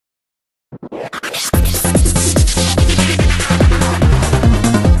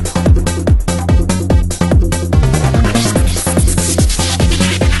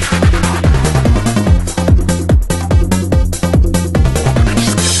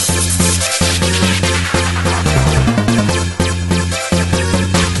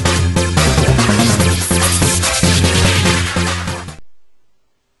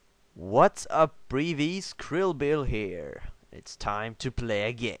What's up, Breevies? Krillbill here. It's time to play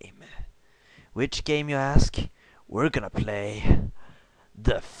a game. Which game, you ask? We're gonna play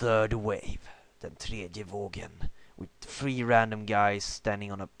the third wave, den tredje vågen, with 3 random guys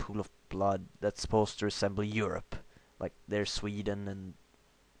standing on a pool of blood that's supposed to resemble Europe. Like, there's Sweden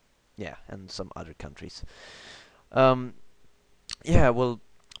and some other countries. Well,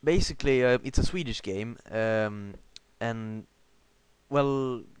 basically, it's a Swedish game, and,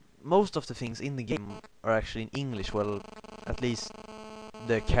 well, most of the things in the game are actually in English. Well, at least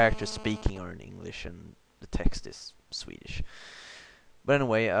the characters speaking are in English and the text is Swedish. But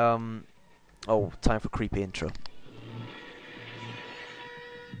anyway, time for creepy intro.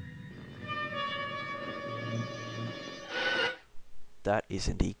 That is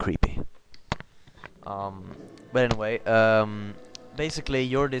indeed creepy. But anyway, basically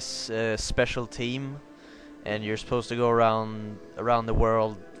you're this special team, and you're supposed to go around the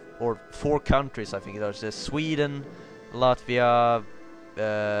world, or 4 countries, I think. There's Sweden, Latvia,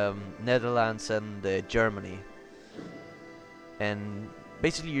 Netherlands, and Germany. And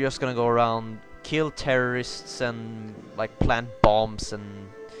basically you're just gonna go around, kill terrorists, and like plant bombs and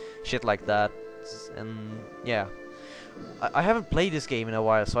shit like that. And yeah, I haven't played this game in a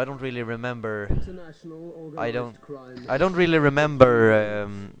while, so I don't really remember. I don't really remember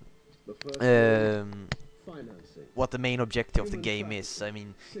what the main objective of the game is. I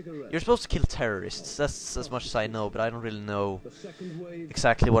mean, you're supposed to kill terrorists. That's as much as I know, but I don't really know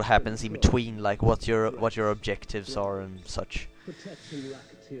exactly what happens in between, like what your objectives are and such.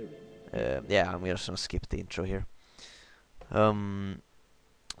 I'm just gonna skip the intro here.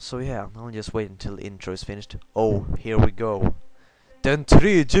 So yeah, I'll just wait until the intro is finished. Oh, here we go. Den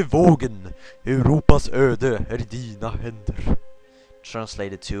tredje vågen, Europas öde är i dina händer.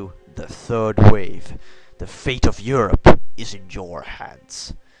 Translated to the third wave. The fate of Europe is in your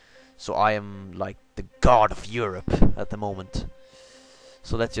hands. So I am like the god of Europe at the moment.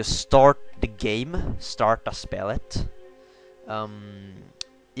 So let's just start the game. Starta spelet.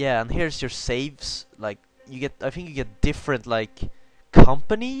 And here's your saves. Like, I think you get different like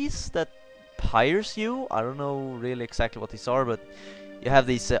companies that hires you. I don't know really exactly what these are, but you have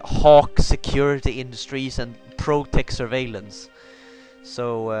these Hawk Security Industries and ProTech Surveillance.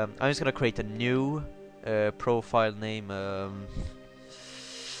 So I'm just gonna create a new profile name.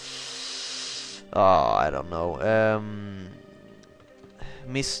 I don't know.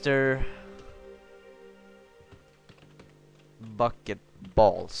 Mr. Bucket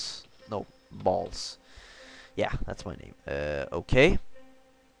Balls. No, Balls. Yeah, that's my name. Okay.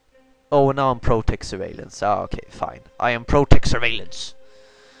 Oh, now I'm ProTech Surveillance. Okay, fine. I am ProTech Surveillance.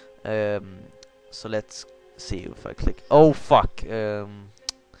 So let's see if I click. Oh, fuck.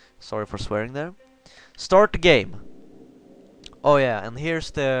 Sorry for swearing there. Start the game. Oh yeah, and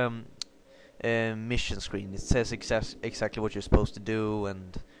here's the mission screen. It says exactly what you're supposed to do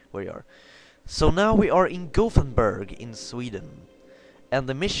and where you are. So now we are in Gothenburg in Sweden, and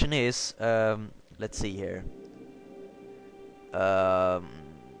the mission is let's see here.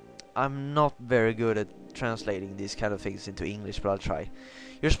 I'm not very good at translating these kind of things into English, but I'll try.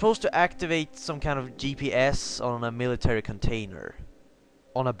 You're supposed to activate some kind of GPS on a military container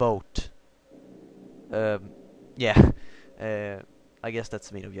on a boat. I guess that's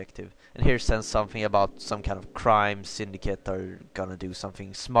the main objective. And here says something about some kind of crime syndicate are gonna do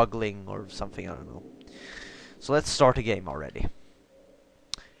something, smuggling or something, I don't know. So let's start the game already.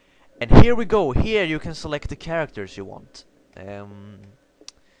 And here we go. Here you can select the characters you want.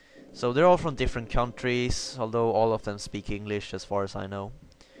 So they're all from different countries, although all of them speak English as far as I know.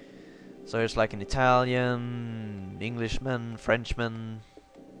 So there's like an Italian, Englishman, Frenchman,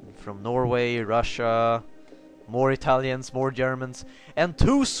 from Norway, Russia, more Italians, more Germans, and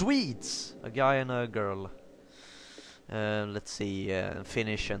 2 Swedes, a guy and a girl. Let's see,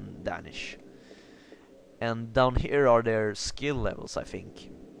 Finnish and Danish. And down here are their skill levels, I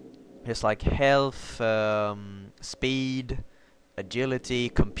think. There's like health, speed, agility,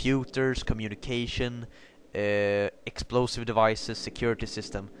 computers, communication, explosive devices, security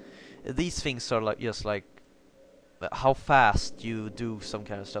system. These things are like just like how fast you do some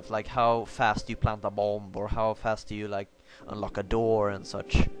kind of stuff, like how fast you plant a bomb, or how fast do you like unlock a door and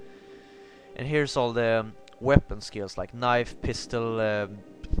such. And here's all the weapon skills, like knife, pistol, I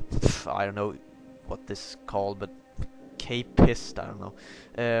don't know what this is called, but k-pist, I don't know,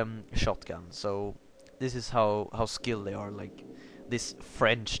 shotgun. So this is how skilled they are. Like this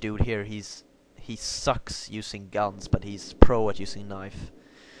French dude here, he sucks using guns, but he's pro at using knife.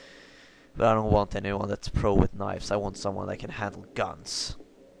 But I don't want anyone that's pro with knives. I want someone that can handle guns.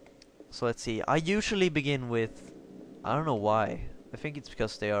 So let's see. I usually begin with, I don't know why. I think it's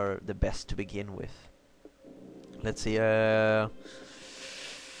because they are the best to begin with. Let's see,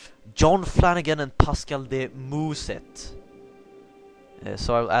 John Flanagan and Pascal de Musset.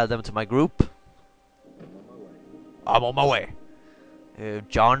 So I'll add them to my group. I'm on my way.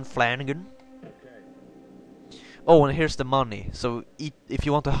 John Flanagan. Oh, and here's the money. So if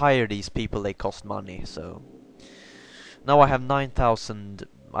you want to hire these people, they cost money. So now I have 9,000.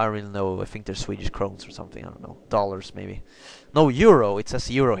 I don't really know. I think they're Swedish crowns or something. I don't know. Dollars maybe. No, euro. It says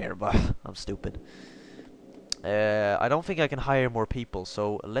euro here, but I'm stupid. I don't think I can hire more people.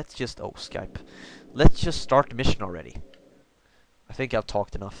 So let's just Skype. Let's just start the mission already. I think I've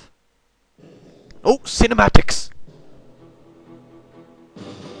talked enough. Oh, cinematics!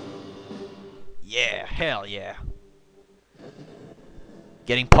 Yeah, hell yeah.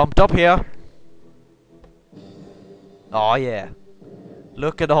 Getting pumped up here. Oh yeah.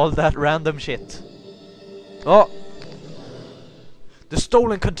 Look at all that random shit. Oh! The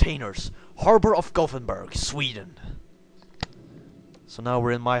stolen containers. Harbor of Gothenburg, Sweden. So now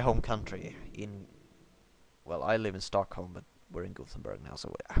we're in my home country. Well, I live in Stockholm, but we're in Gothenburg now,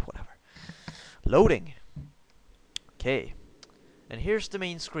 so whatever. Loading. Okay. And here's the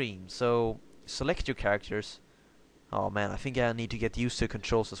main screen. So select your characters. Oh man, I think I need to get used to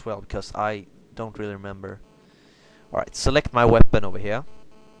controls as well, because I don't really remember. Alright, select my weapon over here.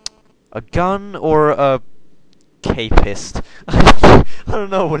 A gun or a k-pist. I don't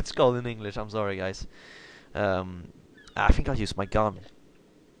know what it's called in English, I'm sorry guys. I think I'll use my gun.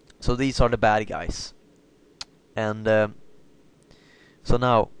 So these are the bad guys. And so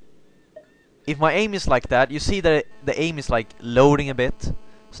now, if my aim is like that, you see that the aim is like loading a bit.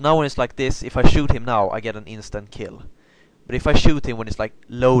 So now when it's like this, if I shoot him now, I get an instant kill. But if I shoot him when it's like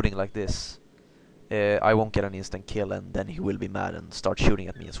loading like this, I won't get an instant kill, and then he will be mad and start shooting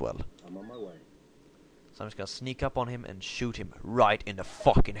at me as well. I'm on my way. So I'm just gonna sneak up on him and shoot him right in the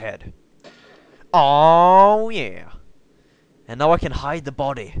fucking head. Oh yeah. And now I can hide the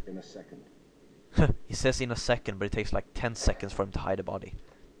body. In a second. He says in a second, but it takes like 10 seconds for him to hide the body.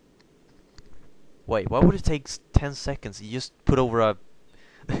 Wait, why would it take 10 seconds? You just put over a...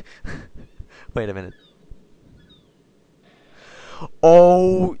 Wait a minute.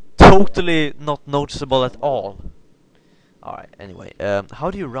 Oh, totally not noticeable at all. Alright, anyway.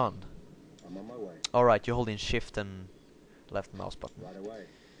 How do you run? I'm on my way. Alright, you hold in shift and left mouse button. Right away.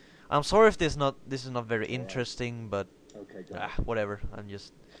 I'm sorry if this is not very interesting, but Okay, got it. whatever.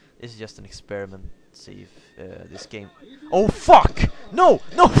 This is just an experiment. See if this game. Oh fuck! No,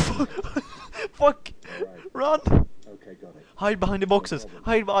 no! Fuck! Right. Run! Okay, got it. Hide behind the boxes! problem.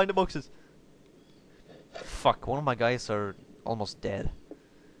 Hide behind the boxes! Fuck! One of my guys are almost dead.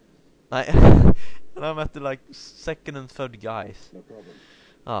 And I'm at the like second and third guys. No problem.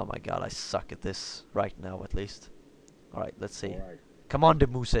 Oh my god, I suck at this right now at least. Alright, let's see. All right. Come on, the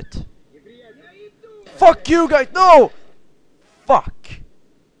Mooset. Fuck you guys! No! Fuck!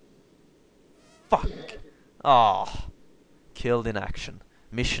 Fuck! Ah, killed in action.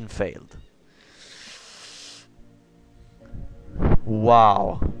 Mission failed.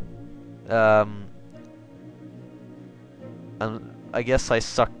 Wow. And I guess I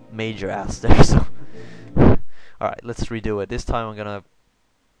sucked major ass there. So, alright, let's redo it. This time I'm gonna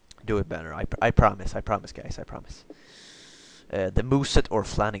do it better. I promise. I promise, guys. I promise. The Mooset or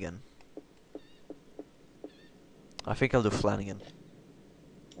Flanagan. I think I'll do Flanagan.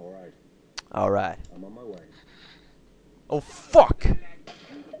 All right. Alright. I'm on my way. Oh fuck!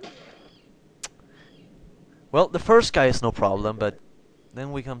 Well, the first guy is no problem, but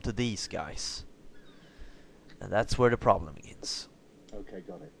then we come to these guys. And that's where the problem begins. Okay,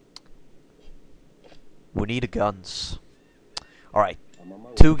 got it. We need guns. Alright, I'm on my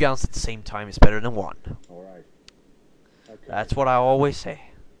way. 2 guns at the same time is better than 1. All right. Okay. That's what I always say.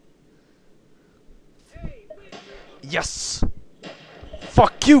 Yes!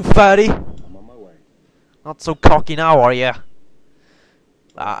 Fuck you, fatty! I'm on my way. Not so cocky now, are ya?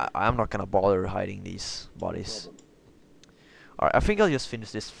 I'm not gonna bother hiding these bodies. No problem. Alright, I think I'll just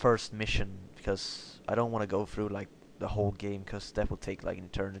finish this first mission, because I don't want to go through like the whole game, because that will take like an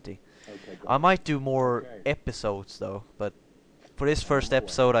eternity. Okay, got I it. might do more Okay. episodes though, but for this first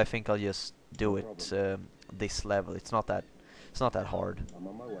episode I think I'll just do it this level. It's not that hard. I'm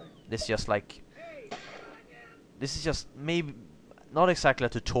on my way. This is just maybe not exactly a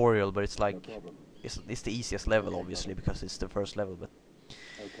tutorial, but it's No like problem. it's the easiest level obviously, because it's the first level, but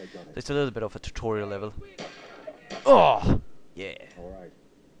Okay, got it. it's a little bit of a tutorial level. Oh yeah. All right.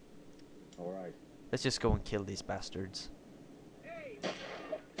 All right. Let's just go and kill these bastards.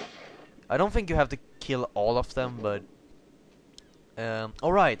 I don't think you have to kill all of them, but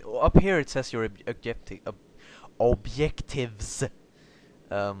alright, up here it says your objectives.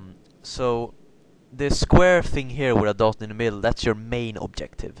 So the square thing here with a dot in the middle, that's your main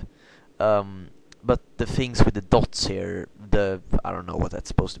objective. But the things with the dots here, I don't know what that's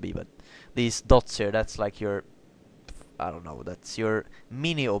supposed to be, but these dots here, that's like your, I don't know, that's your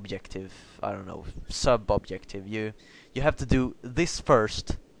mini objective. I don't know, sub objective. You have to do this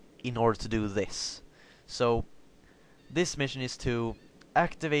first in order to do this. So this mission is to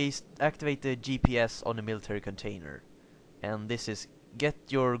activate the GPS on the military container, and this is get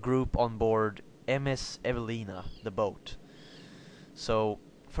your group on board MS Evelina, the boat. So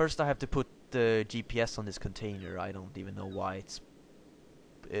first I have to put the GPS on this container. I don't even know why.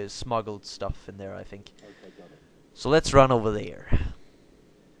 It's smuggled stuff in there, I think. Okay, got it. So let's run over there.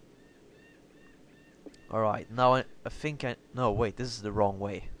 Alright, now I think no, wait, this is the wrong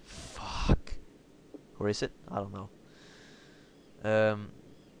way. Fuck. Or is it? I don't know.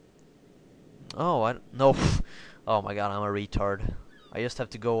 Oh, no. Oh my god, I'm a retard. I just have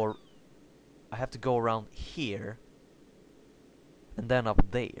to go I have to go around here and then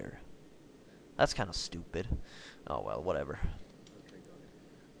up there. That's kind of stupid. Oh well, whatever. Okay, got it.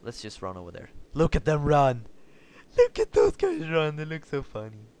 Let's just run over there. Look at them run! Look at those guys run, they look so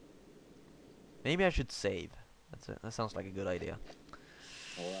funny. Maybe I should save. That sounds like a good idea.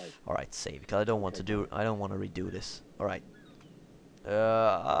 Alright. Alright, save, because I don't want to redo this. Alright.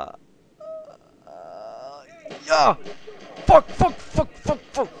 Yeah! Fuck!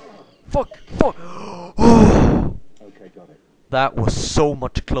 Okay, got it. That was so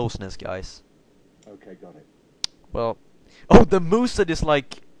much closeness, guys. Okay, got it. Well, oh, the Moosehead is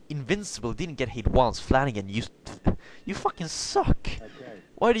like invincible. Didn't get hit once. Flanagan, you fucking suck. Okay.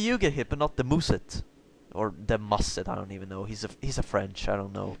 Why do you get hit but not the Moosehead? Or the Musset, I don't even know. He's a French. I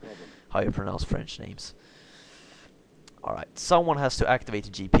don't know No problem. how you pronounce French names. Alright, someone has to activate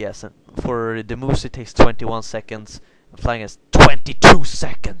the GPS, and for the Moose it takes 21 seconds, and flying is 22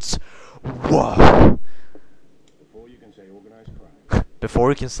 seconds! Whoa! Before you can say organized crime. Before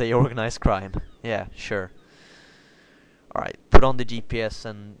you can say organized crime. Yeah, sure. Alright, put on the GPS,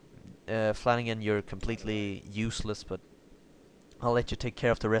 and Flanagan, you're completely useless, but I'll let you take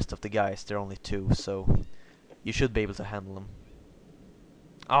care of the rest of the guys. There are only 2, so you should be able to handle them.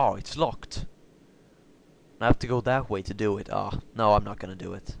 Oh, it's locked. I have to go that way to do it. Ah, no, I'm not gonna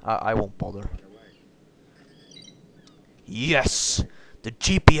do it. I won't bother. Right away. Yes! The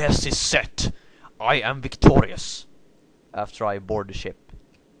GPS is set! I am victorious! After I board the ship.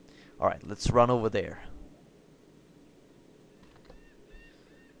 Alright, let's run over there.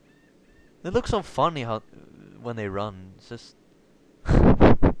 They look so funny when they run. It's just...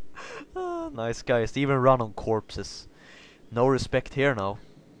 nice guys. They even run on corpses. No respect here now.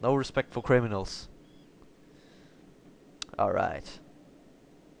 No respect for criminals. Alright.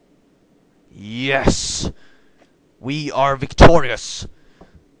 Yes! We are victorious!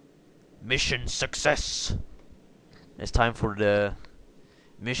 Mission success! It's time for the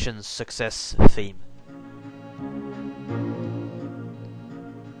mission success theme.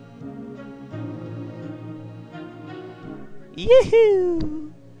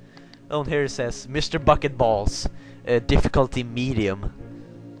 Yehoo! Oh, and here it says Mr. Bucket Balls, difficulty medium.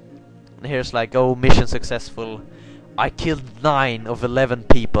 And here's like, oh, mission successful. I killed 9 of 11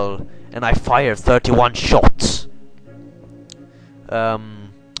 people, and I fired 31 shots.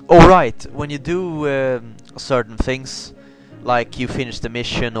 Alright, when you do certain things, like you finish the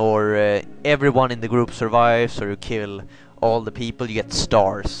mission, or everyone in the group survives, or you kill all the people, you get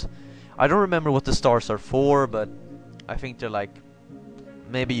stars. I don't remember what the stars are for, but I think they're like,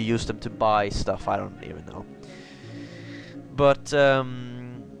 maybe you use them to buy stuff, I don't even know. But,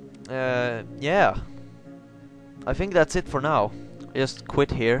 yeah. I think that's it for now. Just quit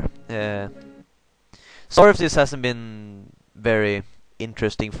here. Sorry if this hasn't been very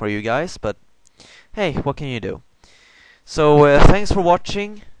interesting for you guys, but hey, what can you do? So, thanks for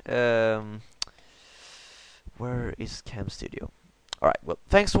watching. Where is Cam Studio? Alright, well,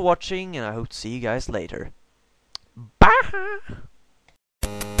 thanks for watching, and I hope to see you guys later. Bye!